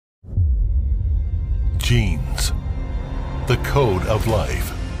Genes, the code of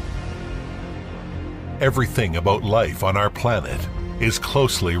life. Everything about life on our planet is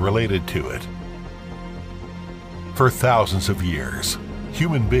closely related to it. For thousands of years,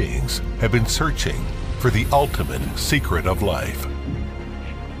 human beings have been searching for the ultimate secret of life.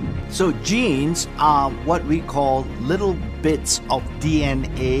 So genes are what we call little bits of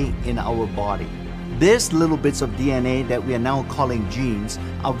DNA in our body. These little bits of DNA that we are now calling genes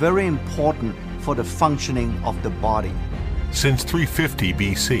are very important for the functioning of the body. Since 350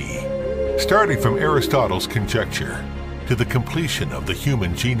 BC, starting from Aristotle's conjecture to the completion of the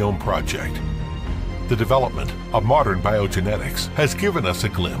Human Genome Project, the development of modern biogenetics has given us a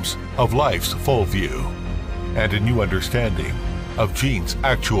glimpse of life's full view and a new understanding of genes'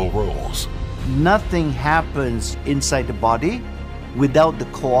 actual roles. Nothing happens inside the body without the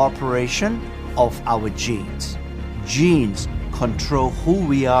cooperation of our genes. Genes control who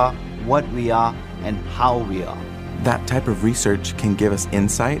we are, what we are, and how we are. That type of research can give us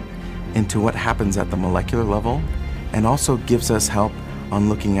insight into what happens at the molecular level and also gives us help on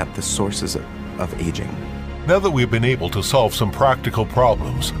looking at the sources of aging. Now that we've been able to solve some practical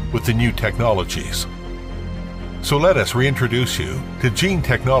problems with the new technologies, so let us reintroduce you to gene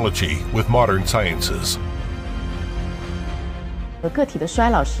technology with modern sciences. 个体的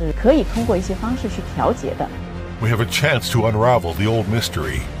衰老是可以通过一些方式去调节的。 We have a chance to unravel the old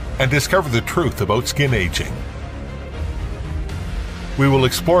mystery and discover the truth about skin aging. We will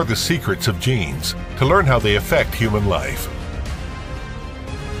explore the secrets of genes to learn how they affect human life.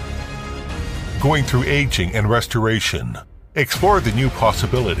 Going through aging and restoration, explore the new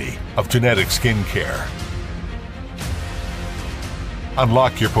possibility of genetic skin care.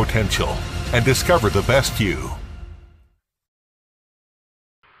 Unlock your potential and discover the best you.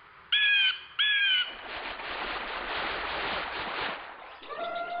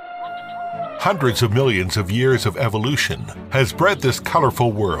 Hundreds of millions of years of evolution has bred this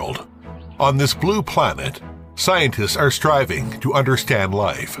colorful world. On this blue planet, scientists are striving to understand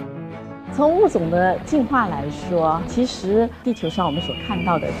life. 从物种的进化来说，其实地球上我们所看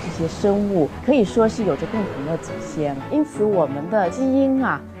到的这些生物，可以说是有着共同的祖先，因此我们的基因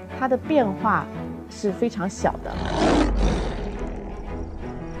啊，它的变化是非常小的。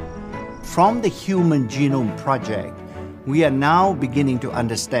From the Human Genome Project, we are now beginning to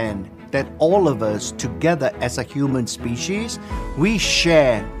understand that all of us together as a human species, we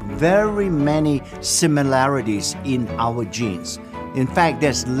share very many similarities in our genes. In fact,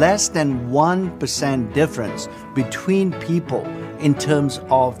 there's less than 1% difference between people in terms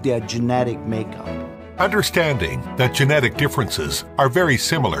of their genetic makeup. Understanding that genetic differences are very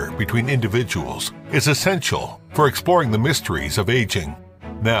similar between individuals is essential for exploring the mysteries of aging.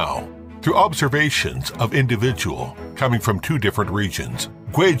 Now, through observations of individuals coming from two different regions,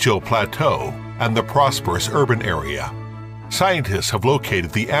 Guizhou Plateau and the prosperous urban area, scientists have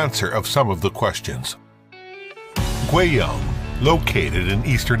located the answer of some of the questions. Guiyang, located in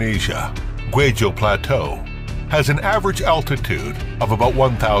Eastern Asia, Guizhou Plateau has an average altitude of about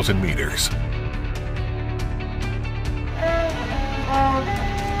 1,000 meters.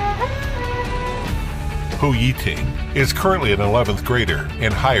 Hu Yiting is currently an 11th grader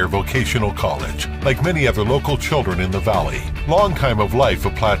in higher vocational college. Like many other local children in the valley, long time of life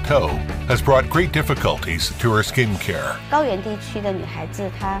of Plateau has brought great difficulties to her skin care. 高原地区的女孩子，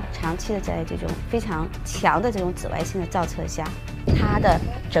她长期的在这种非常强的这种紫外线的照射下，她的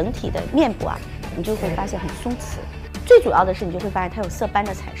整体的面部啊，你就会发现很松弛。最主要的是，你就会发现它有色斑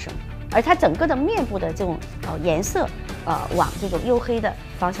的产生，而它整个的面部的这种颜色，往这种黝黑的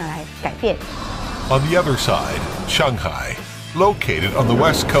方向来改变。 On the other side, Shanghai, located on the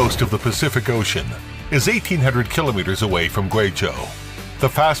west coast of the Pacific Ocean, is 1,800 kilometers away from Guizhou. The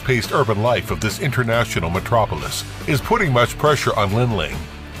fast-paced urban life of this international metropolis is putting much pressure on Linling,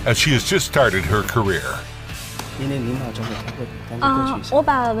 as she has just started her career.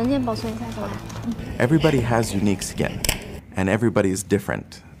 Everybody has unique skin, and everybody is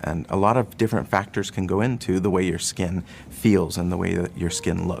different. And a lot of different factors can go into the way your skin feels and the way that your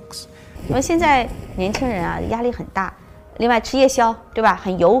skin looks. 因为现在年轻人啊压力很大，另外吃夜宵，对吧？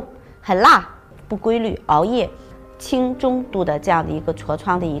很油、很辣、不规律、熬夜，轻中度的这样的一个痤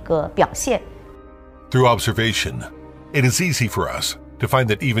疮的一个表现。Through observation, it is easy for us to find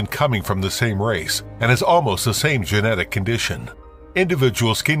that even coming from the same race and has almost the same genetic condition,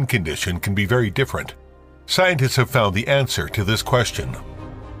 individual skin condition can be very different. Scientists have found the answer to this question.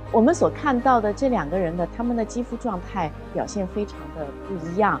 我们所看到的这两个人的他们的肌肤状态表现非常的不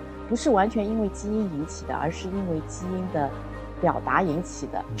一样，不是完全因为基因引起的，而是因为基因的表达引起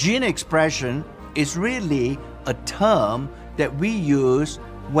的。Gene expression is really a term that we use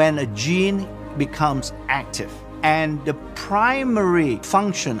when a gene becomes active. And the primary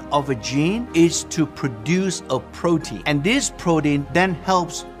function of a gene is to produce a protein. And this protein then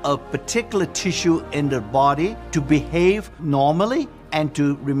helps a particular tissue in the body to behave normally and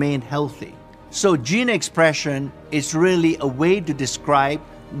to remain healthy. So gene expression is really a way to describe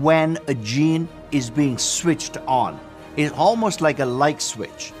when a gene is being switched on. It's almost like a light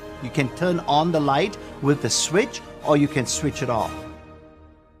switch. You can turn on the light with the switch, or you can switch it off.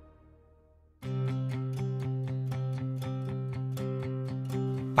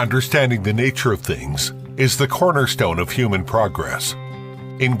 Understanding the nature of things is the cornerstone of human progress.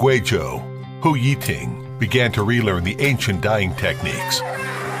 In Guizhou, Hu Yiting began to relearn the ancient dyeing techniques.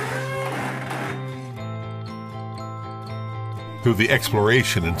 Through the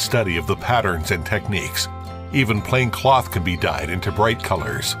exploration and study of the patterns and techniques, even plain cloth can be dyed into bright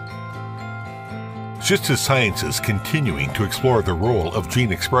colors. Just as science is continuing to explore the role of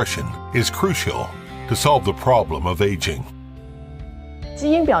gene expression is crucial to solve the problem of aging.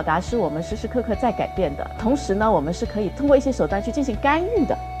 基因表达是我们时时刻刻在改变的，同时呢，我们是可以通过一些手段去进行干预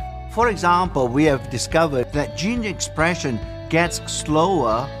的。For example, we have discovered that gene expression gets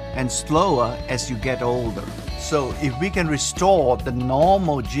slower and slower as you get older. So if we can restore the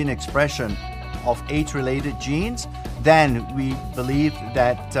normal gene expression of age-related genes, then we believe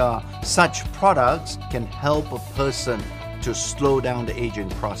that such products can help a person to slow down the aging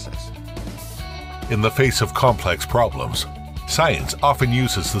process. In the face of complex problems, science often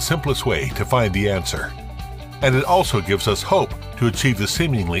uses the simplest way to find the answer. And it also gives us hope to achieve the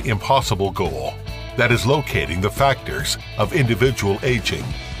seemingly impossible goal, that is locating the factors of individual aging.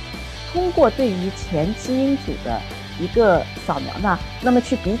 通过对于前基因组的一个扫描呢，那么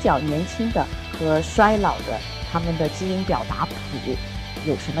去比较年轻的和衰老的他们的基因表达谱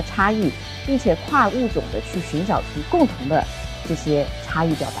有什么差异，并且跨物种的去寻找出共同的这些差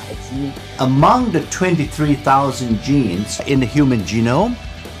异表达的基因。Among the 23,000 genes in the human genome,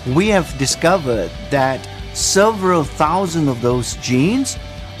 we have discovered that several thousand of those genes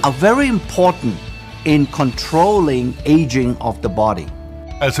are very important in controlling aging of the body.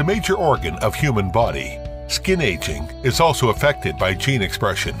 As a major organ of human body, skin aging is also affected by gene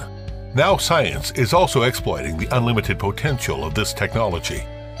expression. Now science is also exploiting the unlimited potential of this technology.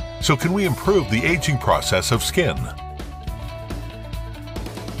 So can we improve the aging process of skin?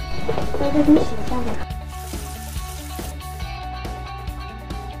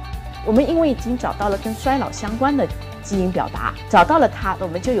 我们因为已经找到了跟衰老相关的基因表达，找到了它，我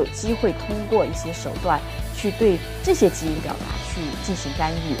们就有机会通过一些手段去对这些基因表达去进行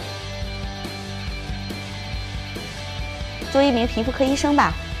干预。作为一名皮肤科医生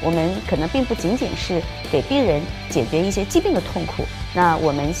吧，我们可能并不仅仅是给病人解决一些疾病的痛苦，那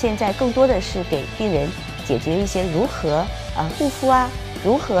我们现在更多的是给病人解决一些如何护肤啊，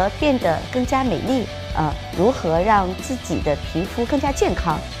如何变得更加美丽，如何让自己的皮肤更加健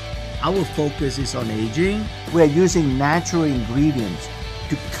康。Our focus is on aging. We're using natural ingredients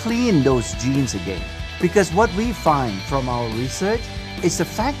to clean those genes again. Because what we find from our research is the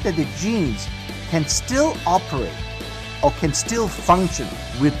fact that the genes can still operate or can still function.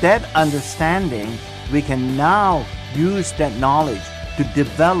 With that understanding, we can now use that knowledge to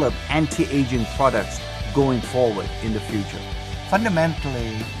develop anti-aging products going forward in the future.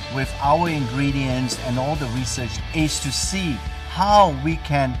 Fundamentally, with our ingredients and all the research is to see how we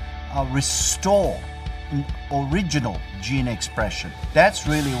can restore original gene expression. That's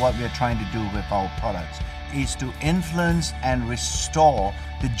really what we're trying to do with our products, is to influence and restore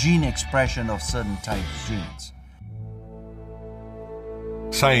the gene expression of certain types of genes.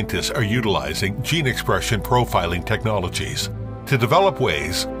 Scientists are utilizing gene expression profiling technologies to develop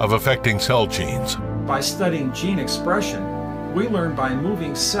ways of affecting cell genes. By studying gene expression, we learn by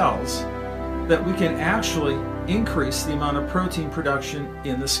moving cells that we can actually increase the amount of protein production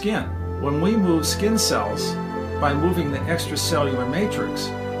in the skin. When we move skin cells, by moving the extracellular matrix,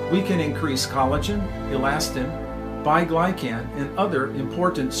 we can increase collagen, elastin, biglycan, and other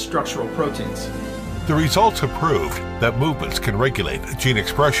important structural proteins. The results have proved that movements can regulate gene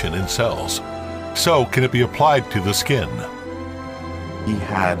expression in cells. So can it be applied to the skin? He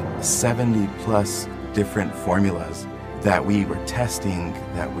had 70 plus different formulas that we were testing,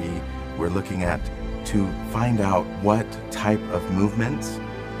 that we were looking at to find out what type of movements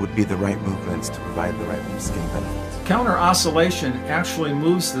would be the right movements to provide the right skin benefits. Counter oscillation actually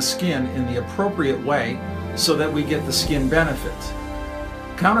moves the skin in the appropriate way so that we get the skin benefits.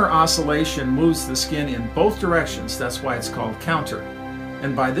 Counter oscillation moves the skin in both directions, that's why it's called counter.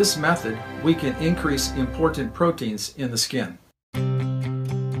 And by this method, we can increase important proteins in the skin.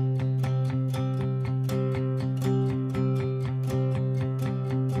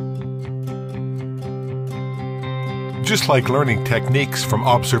 Just like learning techniques from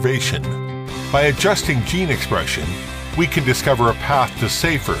observation, by adjusting gene expression, we can discover a path to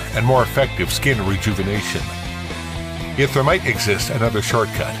safer and more effective skin rejuvenation. Yet there might exist another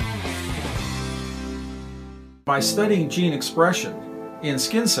shortcut. By studying gene expression in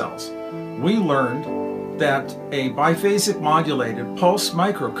skin cells, we learned that a biphasic modulated pulse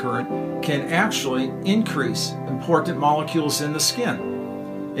microcurrent can actually increase important molecules in the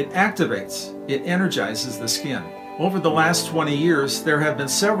skin. It activates, it energizes the skin. Over the last 20 years, there have been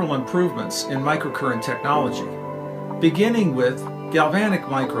several improvements in microcurrent technology, beginning with galvanic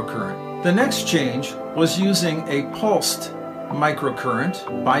microcurrent. The next change was using a pulsed microcurrent,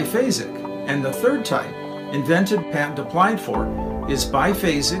 biphasic, and the third type, invented, patent applied for, is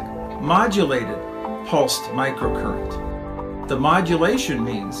biphasic modulated pulsed microcurrent. The modulation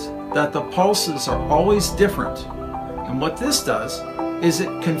means that the pulses are always different, and what this does is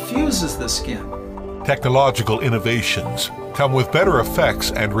it confuses the skin. Technological innovations come with better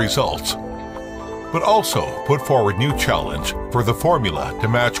effects and results, but also put forward new challenge for the formula to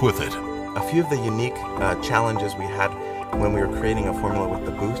match with it. A few of the unique challenges we had when we were creating a formula with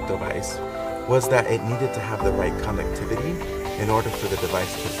the Boost device was that it needed to have the right conductivity in order for the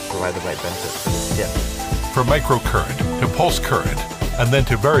device to provide the right benefit for the skin. From microcurrent to pulse current, and then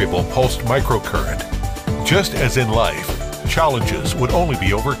to variable pulsed microcurrent. Just as in life, challenges would only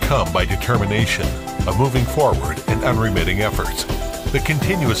be overcome by determination of moving forward and unremitting efforts. The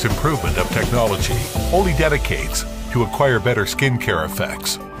continuous improvement of technology only dedicates to acquire better skincare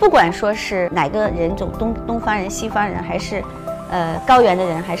effects. 不管说是哪个人种，东方人、西方人，还是高原的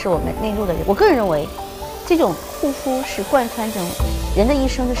人，还是我们内陆的人，我个人认为，这种护肤是贯穿着人的一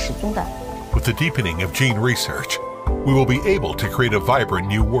生的始终的。With the deepening of gene research, we will be able to create a vibrant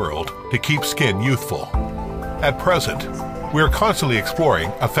new world to keep skin youthful. At present, we are constantly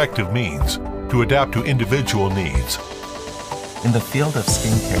exploring effective means to adapt to individual needs. In the field of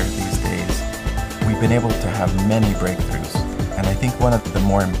skincare these days, we've been able to have many breakthroughs. And I think one of the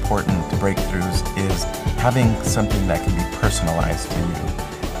more important breakthroughs is having something that can be personalized to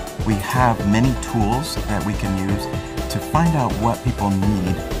you. We have many tools that we can use to find out what people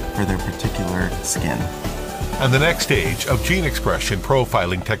need for their particular skin. And the next stage of gene expression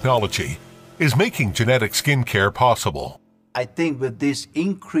profiling technology is making genetic skincare possible. I think with this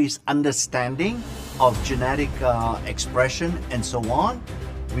increased understanding of genetic expression and so on,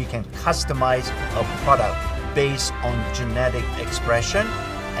 we can customize a product based on genetic expression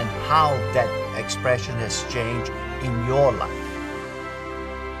and how that expression has changed in your life.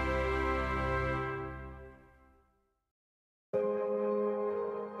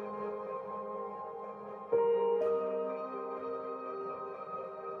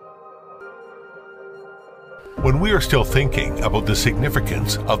 When we are still thinking about the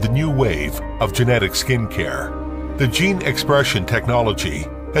significance of the new wave of genetic skincare, the gene expression technology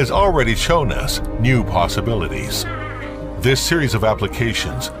has already shown us new possibilities. This series of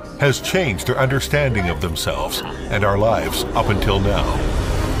applications has changed their understanding of themselves and our lives up until now.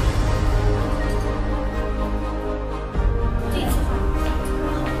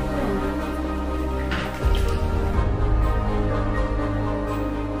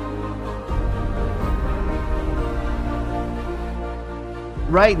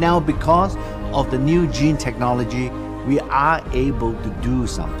 Right now, because of the new gene technology, we are able to do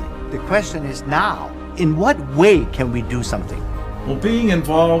something. The question is now, in what way can we do something? Well, being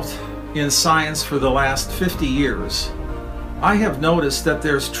involved in science for the last 50 years, I have noticed that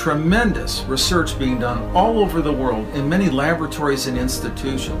there's tremendous research being done all over the world in many laboratories and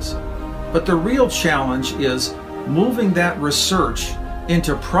institutions. But the real challenge is moving that research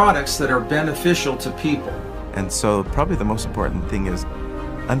into products that are beneficial to people. And so probably the most important thing is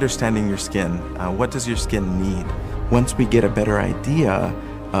understanding your skin. What does your skin need? Once we get a better idea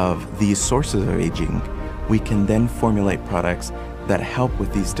of these sources of aging, we can then formulate products that help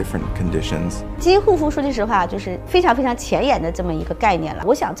with these different conditions. 基因护肤说句实话，就是非常非常前沿的这么一个概念了。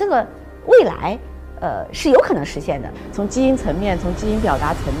我想这个未来是有可能实现的。从基因层面，从基因表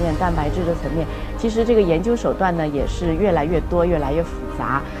达层面、蛋白质的层面，其实这个研究手段呢也是越来越多、越来越复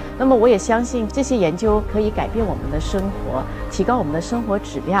杂。那么我也相信这些研究可以改变我们的生活，提高我们的生活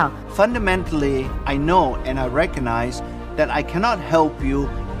质量。Fundamentally, I know and I recognize that I cannot help you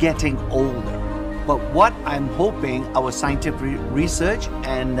getting older. But what I'm hoping our scientific research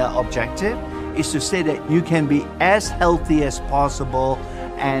and objective is to say that you can be as healthy as possible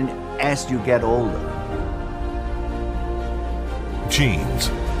and as you get older. Genes,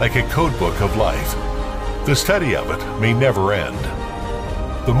 like a codebook of life. The study of it may never end.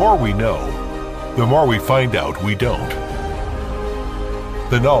 The more we know, the more we find out we don't.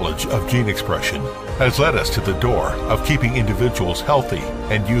 The knowledge of gene expression has led us to the door of keeping individuals healthy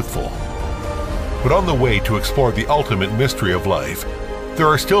and youthful. But on the way to explore the ultimate mystery of life, there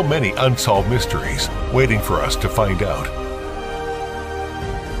are still many unsolved mysteries waiting for us to find out.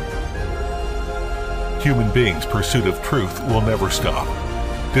 Human beings' pursuit of truth will never stop.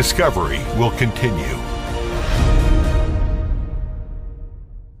 Discovery will continue.